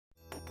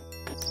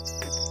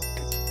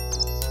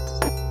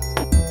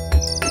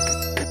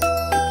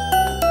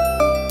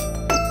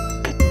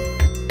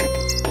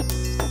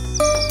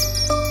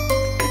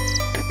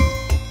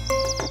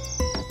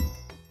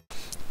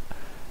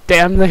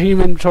Damn the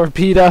Human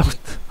Torpedo.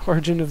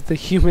 Origin of the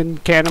Human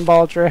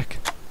Cannonball Trick.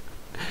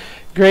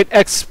 Great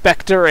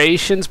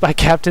Expectorations by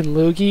Captain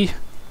Loogie.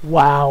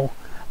 Wow.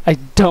 I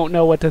don't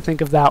know what to think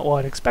of that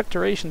one.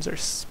 Expectorations are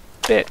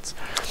spits.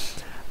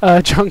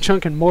 Junk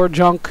Chunk and More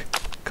Junk.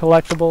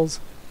 Collectibles.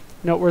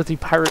 Noteworthy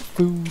pirate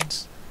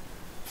foods.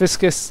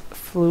 Viscous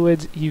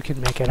fluids you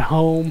can make at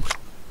home.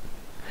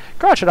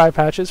 Crotchet eye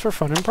patches for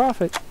fun and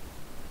profit.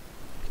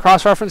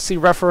 Cross-reference, see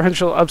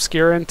referential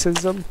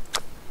obscurantism.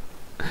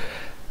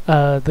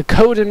 The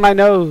code in my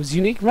nose.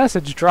 Unique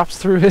message drops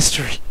through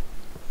history.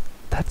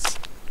 That's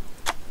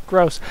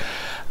gross.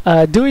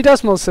 Dewey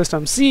Decimal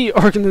System. See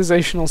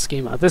organizational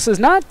schema. This is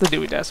not the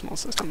Dewey Decimal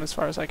System as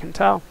far as I can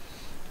tell.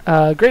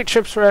 Great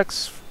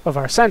shipwrecks of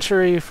our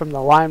century from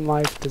the Lime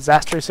Life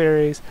Disaster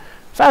series.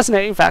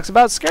 Fascinating facts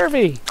about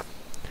scurvy.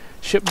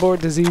 Shipboard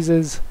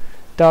diseases.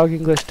 Dog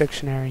English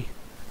Dictionary.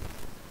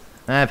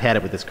 I've had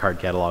it with this card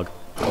catalog.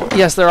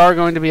 Yes, there are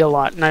going to be a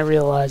lot, and I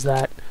realize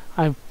that.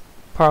 I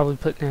probably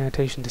put an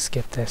annotation to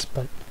skip this,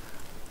 but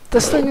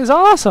this thing is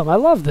awesome. I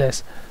love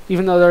this,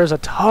 even though there's a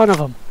ton of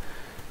them.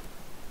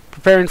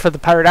 Preparing for the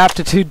pirate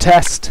aptitude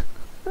test.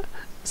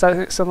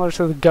 Similar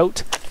to the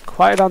GOAT.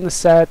 Quiet on the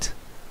Set.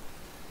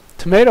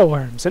 Tomato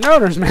Worms, an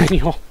owner's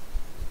manual.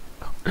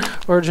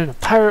 Origin of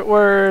pirate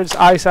words.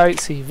 Eyesight,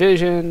 see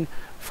vision.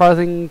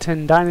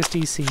 Farthington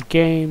Dynasty, see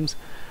games.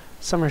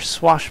 Summer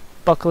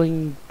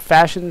swashbuckling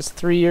fashions,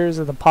 3 years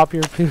of the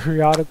popular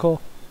periodical.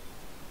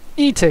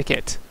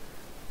 E-ticket.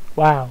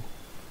 Wow.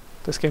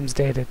 This game's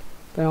dated.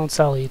 They don't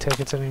sell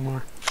e-tickets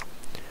anymore.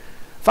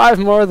 5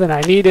 more than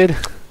I needed.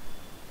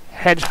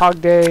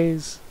 Hedgehog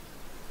Days.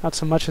 Not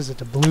so much as a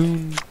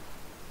doubloon.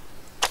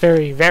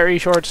 Very, very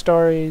short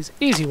stories.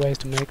 Easy ways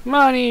to make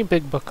money.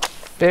 Big Book of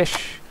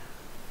Fish.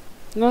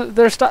 No,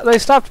 they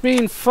stopped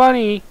being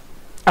funny.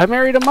 I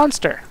married a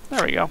monster.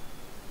 There we go.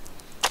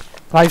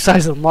 Life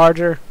size and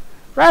larger.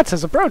 Rats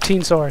as a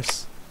protein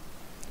source.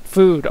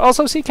 Food.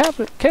 Also see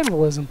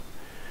cannibalism.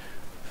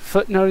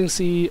 Footnoting,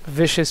 see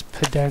vicious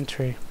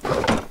pedantry.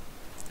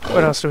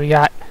 What else do we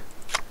got?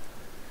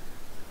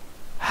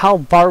 Hal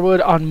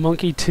Barwood on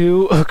Monkey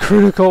 2, a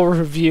critical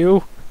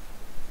review.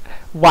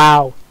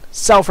 Wow.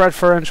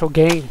 Self-referential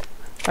game.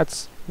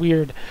 That's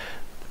weird.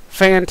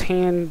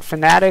 Fantan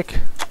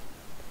Fanatic.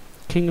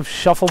 King of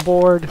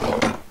Shuffleboard.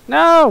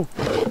 No!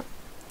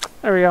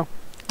 There we go.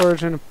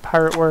 Origin of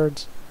pirate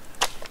words.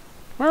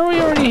 Where are we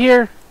already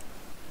here?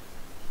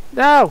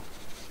 No!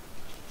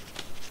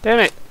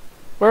 Damn it.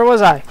 Where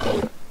was I?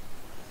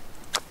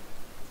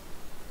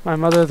 My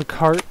mother the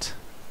cart.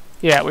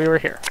 Yeah, we were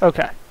here.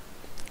 Okay.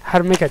 How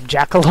to make a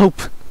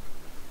jackalope.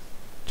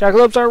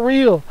 Jackalopes are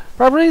real.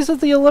 Properties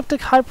of the elliptic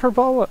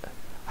hyperboloid.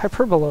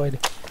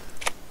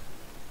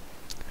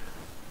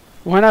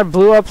 When I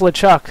blew up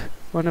LeChuck.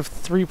 One of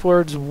 3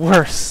 words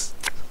worse.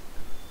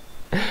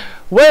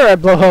 Where I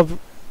blow up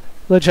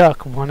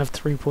LeChuck. One of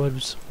 3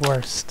 words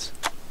worst.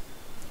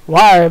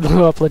 Why I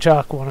blew up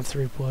LeChuck. One of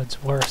 3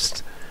 words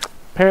worst.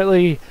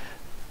 Apparently,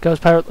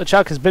 Ghost Pirate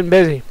LeChuck has been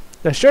busy.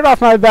 The shirt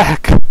off my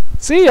back.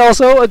 See,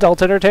 also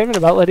adult entertainment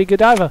about Lady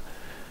Godiva.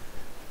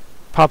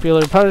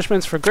 Popular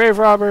punishments for grave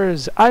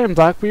robbers. I am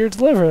Blackbeard's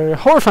liver. A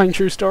horrifying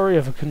true story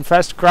of a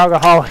confessed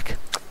grogaholic.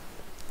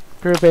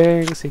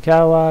 Grouping, see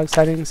catalog,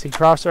 settings, see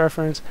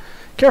cross-reference.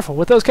 Careful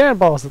with those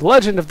cannonballs. The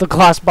legend of the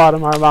Glass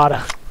Bottom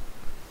Armada.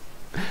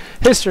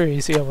 History,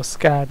 see Elvis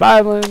Sky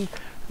Island.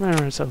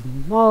 Remembrance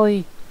of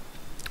Molly.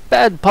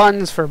 Bad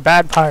puns for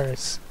bad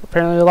pirates.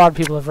 Apparently a lot of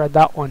people have read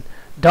that one.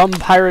 Dumb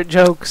pirate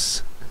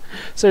jokes.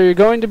 So you're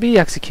going to be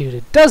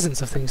executed.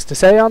 Dozens of things to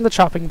say on the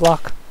chopping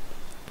block.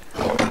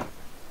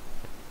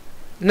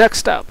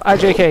 Next up,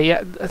 IJK.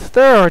 Yeah,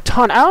 there are a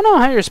ton. I don't know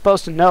how you're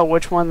supposed to know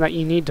which one that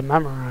you need to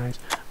memorize.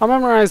 I'll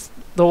memorize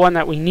the one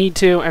that we need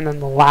to, and then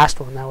the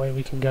last one. That way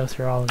we can go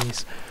through all of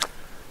these.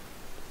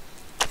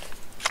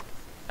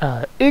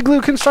 Igloo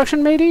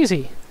construction made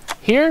easy.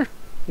 Here?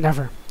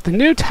 Never. The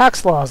new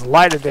tax laws,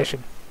 light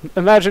edition.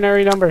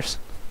 Imaginary numbers.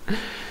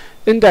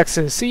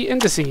 Indexes. See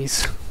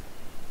indices.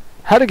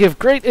 How to give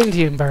great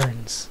Indian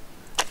burns.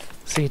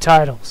 See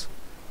titles.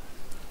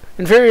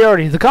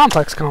 Inferiority. The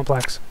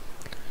complex.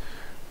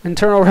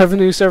 Internal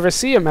Revenue Service.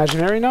 See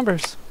imaginary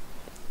numbers.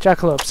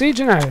 Jackalope. See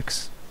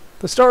genetics.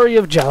 The story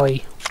of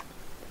Jelly.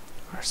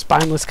 Our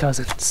spineless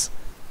cousins.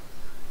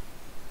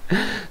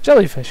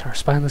 Jellyfish. Our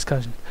spineless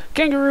cousin.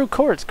 Kangaroo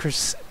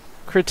Courts.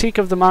 Critique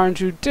of the modern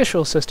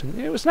judicial system.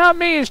 It was not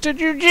me. It's the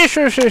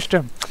judicial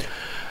system.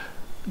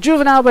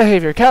 Juvenile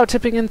behavior. Cow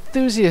tipping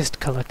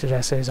enthusiast. Collected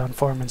essays on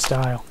form and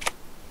style.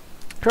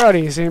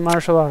 Karate. See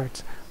martial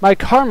arts. My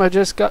karma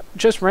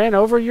just ran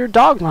over your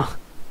dogma.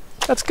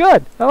 That's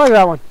good. I like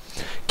that one.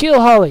 Keel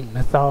hauling.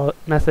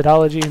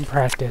 Methodology and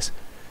practice.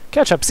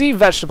 Ketchup. See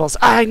vegetables.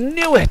 I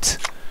knew it!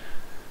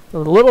 The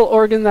little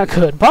organ that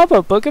could.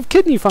 Pop-up book of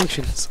kidney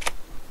functions.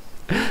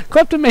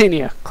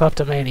 Kleptomania.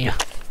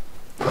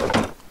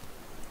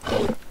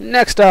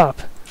 Next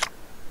up.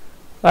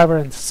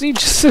 Labyrinth. See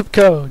zip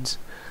codes.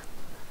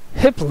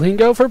 Hip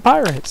lingo for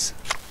pirates.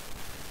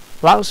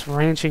 Louse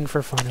ranching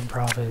for fun and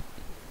profit.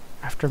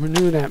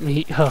 Afternoon at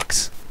meat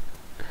hooks.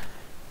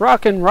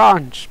 Rock and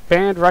Raunch,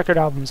 band record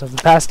albums of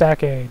the past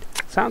decade.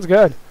 Sounds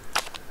good.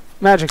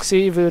 Magic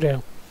Sea Voodoo.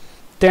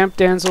 Damp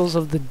Damsels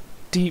of the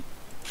Deep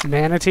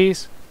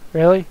Manatees.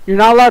 Really? You're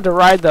not allowed to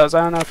ride those.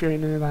 I don't know if you're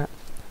into that.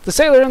 The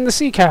Sailor and the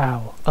Sea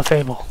Cow. A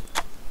Fable.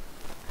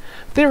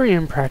 Theory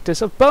and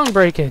Practice of Bone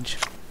Breakage.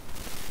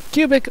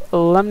 Cubic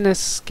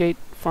lemniscate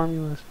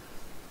formulas.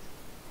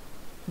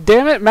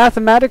 Damn it,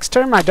 mathematics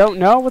term I don't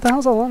know. What the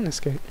hell's a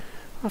lemniscate?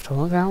 I'll have to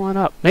look that one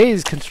up.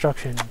 Maze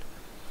construction.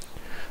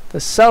 The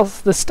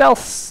stealth.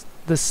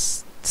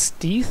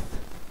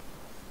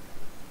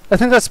 I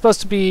think that's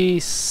supposed to be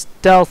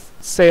stealth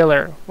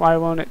sailor. Why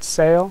won't it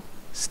sail?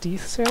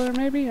 Stealth sailor,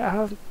 maybe?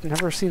 I've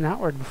never seen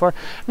that word before.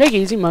 Make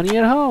easy money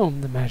at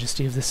home. The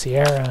Majesty of the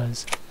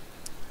Sierras.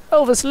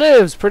 Elvis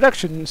Lives.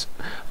 Productions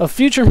of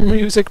future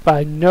music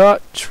by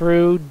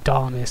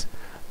Nostradamus.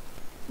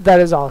 That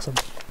is awesome.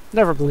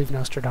 Never believe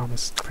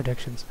Nostradamus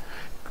predictions.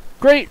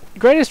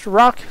 Greatest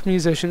rock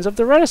musicians of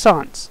the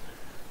Renaissance.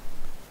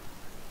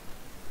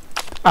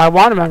 I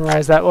want to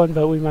memorize that one,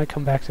 but we might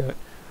come back to it.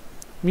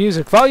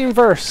 Music, Volume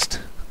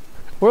First.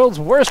 World's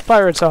Worst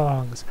Pirate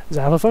Songs.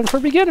 Xylophone for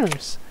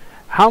Beginners.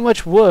 How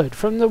Much Wood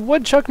from the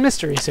Woodchuck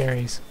Mystery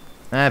Series.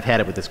 I've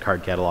had it with this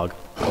card catalog.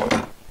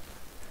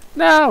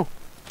 No!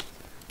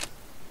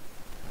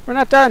 We're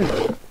not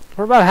done.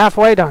 We're about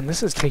halfway done.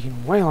 This is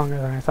taking way longer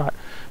than I thought.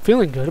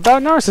 Feeling good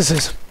about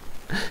narcissism.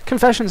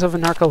 Confessions of a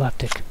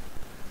Narcoleptic.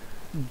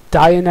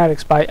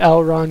 Dianetics by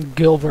L. Ron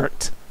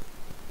Gilbert.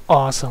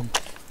 Awesome.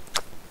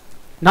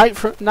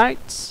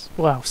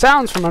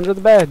 Sounds from Under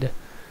the Bed.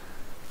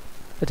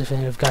 A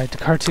Definitive Guide to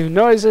Cartoon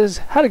Noises.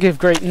 How to Give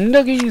Great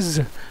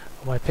Noogies.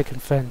 Why Pick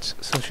and Fence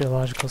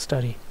Sociological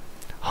Study.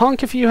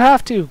 Honk If You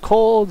Have To.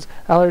 Colds,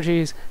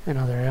 allergies, and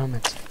other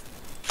ailments.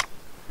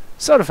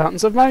 Soda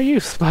Fountains of My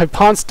Youth by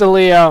Ponce de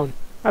Leon.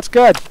 That's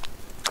good.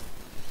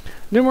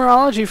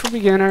 Numerology for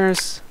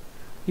Beginners.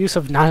 Use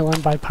of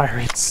Nylon by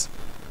Pirates.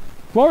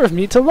 More of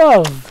Meat to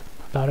Love.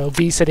 About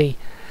obesity.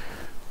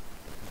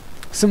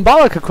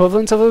 Symbolic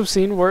equivalents of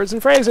obscene words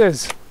and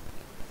phrases.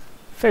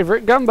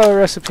 Favorite gumbo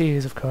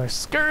recipes, of course.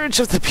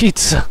 Scourge of the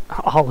Pizza.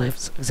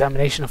 Olives.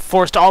 Examination of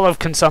forced olive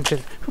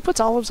consumption. Who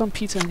puts olives on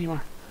pizza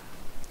anymore?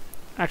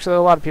 Actually,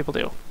 a lot of people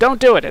do. Don't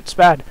do it. It's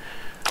bad.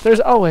 There's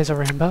always a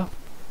rainbow.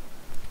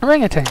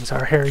 Orangutans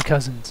are hairy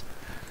cousins.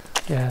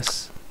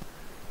 Yes.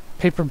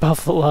 Paper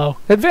buffalo.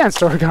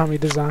 Advanced origami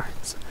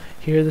designs.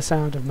 Hear the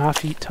sound of my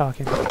feet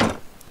talking.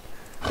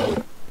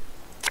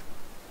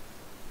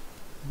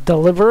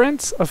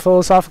 Deliverance, a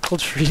philosophical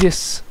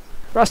treatise.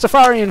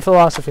 Rastafarian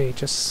philosophy.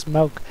 Just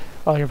smoke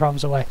all your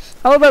problems away.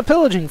 All about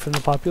pillaging from the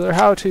popular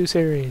how-to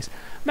series.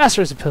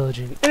 Masters of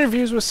Pillaging.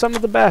 Interviews with some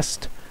of the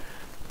best.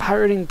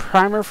 Pirating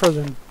primer for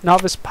the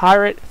novice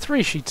pirate.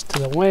 3 sheets to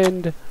the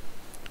wind.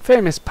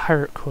 Famous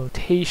pirate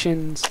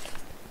quotations.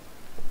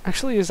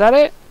 Actually, is that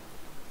it?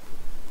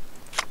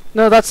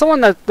 No, that's the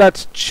one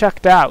that's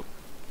checked out.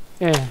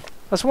 Yeah,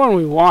 that's the one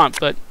we want,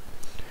 but...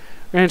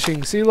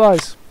 Ranching, sea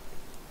lice.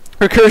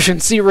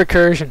 Recursion, sea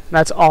recursion.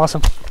 That's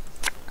awesome.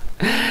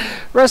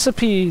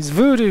 Recipes,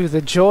 Voodoo,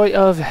 the Joy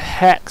of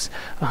Hex.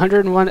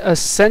 101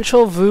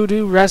 essential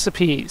voodoo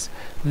recipes.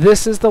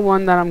 This is the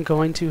one that I'm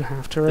going to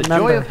have to remember. The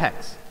Joy of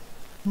Hex.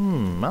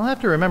 I'll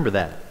have to remember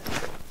that.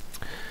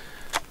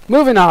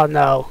 Moving on,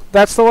 though.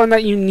 That's the one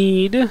that you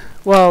need.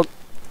 Well,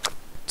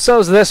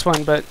 so's this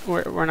one, but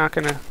we're not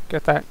going to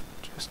get that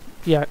just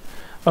yet.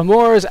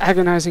 Amour's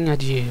Agonizing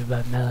Adieu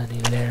by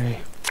Melanie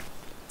Larry.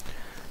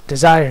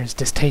 Desires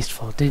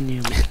Distasteful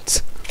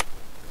Denouement.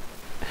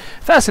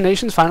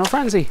 Fascination's Final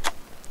Frenzy.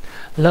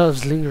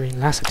 Love's Lingering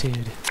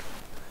Lassitude.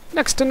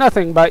 Next to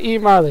Nothing by E.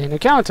 Marley, an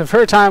account of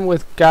her time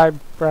with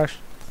Guybrush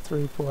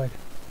Threepwood.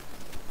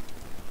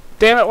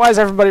 Damn it, why is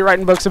everybody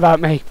writing books about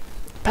me?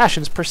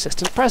 Passion's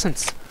Persistent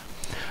Presence.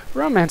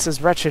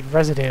 Romance's Wretched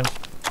Residue.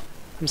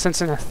 I'm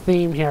sensing a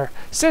theme here.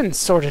 Sin's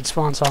Sordid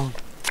Swan Song.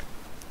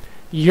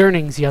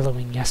 Yearning's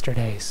Yellowing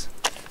Yesterdays.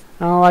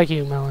 I don't like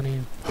you,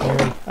 Melanie.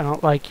 Larry. I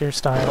don't like your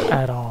style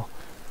at all.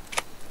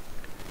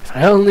 If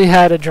I only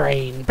had a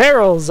drain.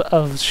 Barrels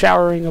of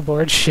Showering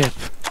Aboard Ship.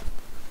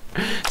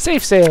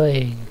 Safe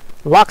Sailing.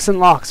 Locks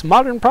and Locks.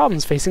 Modern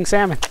Problems Facing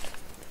Salmon.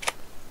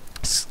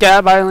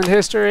 Scab Island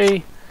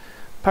History.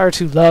 Pirates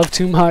Who Love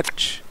Too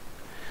Much.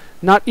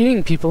 Not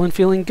Eating People and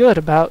Feeling Good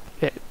About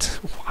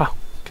It. Wow.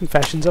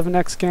 Confessions of an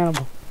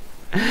Ex-Cannibal.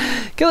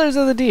 Killers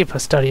of the Deep. A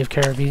Study of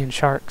Caribbean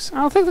Sharks.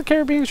 I don't think the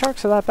Caribbean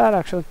sharks are that bad,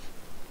 actually.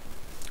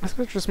 I think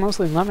they're just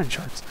mostly lemon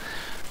sharks.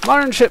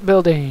 Modern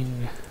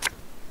Shipbuilding.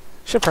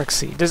 Shipwreck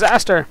Sea.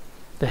 Disaster.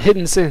 The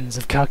Hidden Sins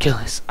of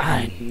Calculus.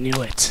 I knew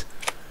it.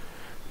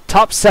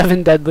 Top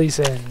 7 Deadly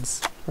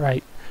Sins.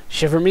 Right.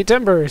 Shiver Me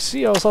Timbers.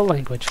 See also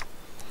language.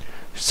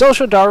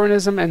 Social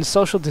Darwinism and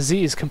Social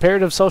Disease.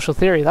 Comparative Social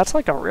Theory. That's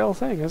like a real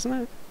thing, isn't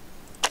it?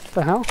 What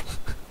the hell?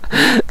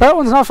 That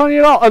one's not funny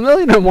at all.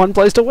 1,000,001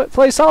 Place to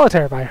Play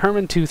Solitaire by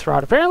Herman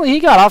Toothrod. Apparently he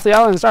got off the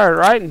island and started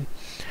writing.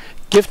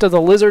 Gift of the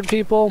Lizard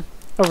People.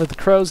 Over the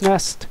Crow's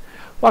Nest.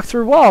 Walk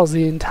Through Walls.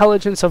 The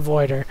Intelligence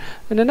Avoider.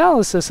 An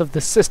analysis of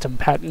the system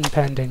patent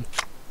pending.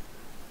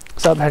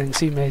 Subheading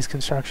C. Maze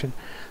Construction.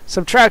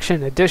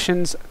 Subtraction,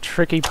 addition's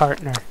tricky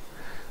partner.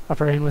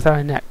 Operating without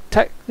a net.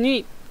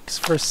 Techniques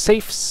for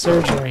safe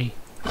surgery.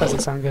 Doesn't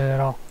sound good at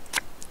all.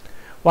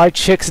 Why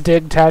chicks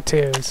dig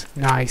tattoos.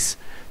 Nice.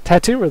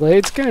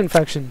 Tattoo-related skin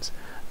infections.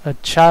 A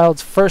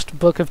child's first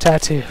book of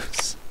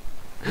tattoos.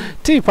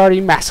 Tea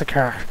Party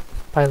Massacre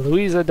by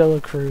Luisa de la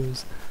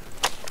Cruz.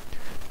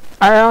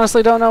 I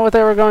honestly don't know what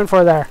they were going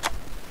for there.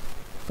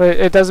 But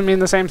it doesn't mean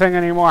the same thing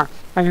anymore.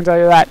 I can tell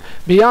you that.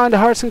 Beyond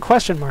Hearts and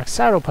Question Marks.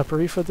 Saddle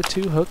puppery for the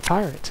two-hooked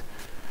pirate.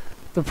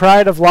 The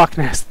Pride of Loch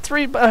Ness.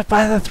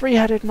 By the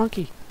three-headed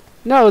monkey.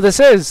 No, this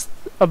is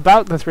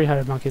about the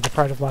three-headed monkey. The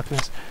Pride of Loch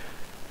Ness.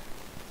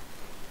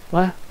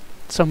 What?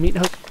 So Meat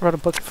Hook wrote a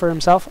book for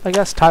himself, I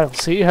guess? Title.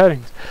 See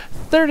headings.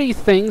 30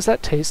 things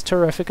that taste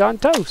terrific on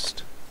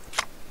toast.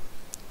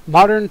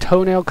 Modern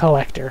toenail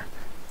collector.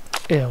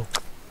 Ew.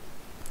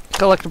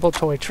 Collectible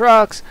toy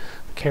trucks.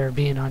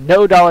 Caribbean on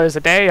 $No a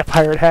day. A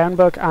pirate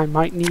handbook. I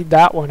might need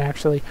that one,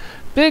 actually.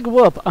 Big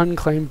Whoop.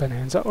 Unclaimed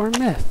bonanza or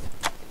myth.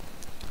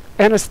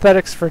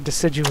 Anesthetics for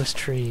deciduous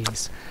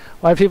trees.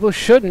 Why people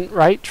shouldn't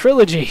write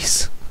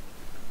trilogies.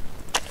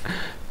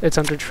 It's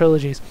under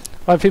trilogies.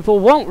 Why people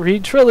won't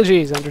read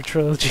trilogies under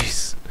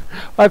trilogies.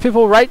 Why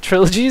people write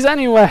trilogies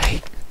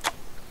anyway.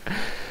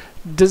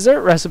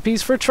 Dessert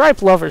recipes for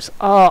tripe lovers.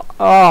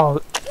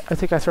 Oh, I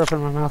think I threw up in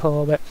my mouth a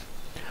little bit.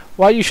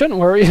 Why you shouldn't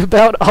worry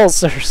about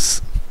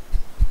ulcers.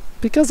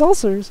 Because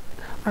ulcers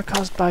are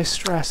caused by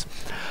stress.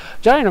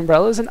 Giant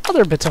umbrellas and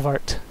other bits of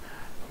art.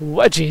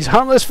 Wedgies,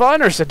 harmless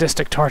fun or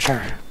sadistic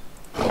torture?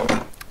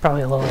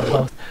 Probably a little of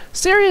both.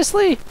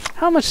 Seriously?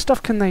 How much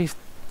stuff can they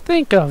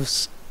think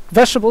of?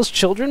 Vegetables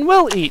children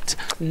will eat.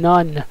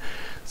 None.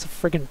 It's a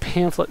friggin'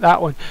 pamphlet,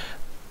 that one.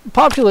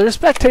 Popular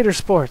spectator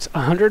sports.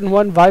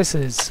 101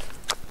 vices.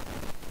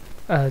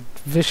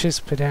 Vicious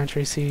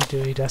pedantry. See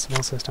Dewey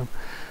Decimal System.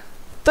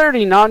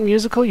 30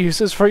 non-musical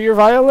uses for your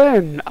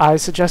violin. I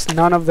suggest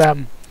none of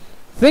them.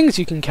 Things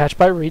you can catch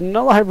by reading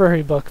a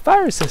library book.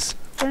 Viruses.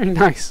 Very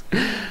nice.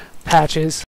 Patches.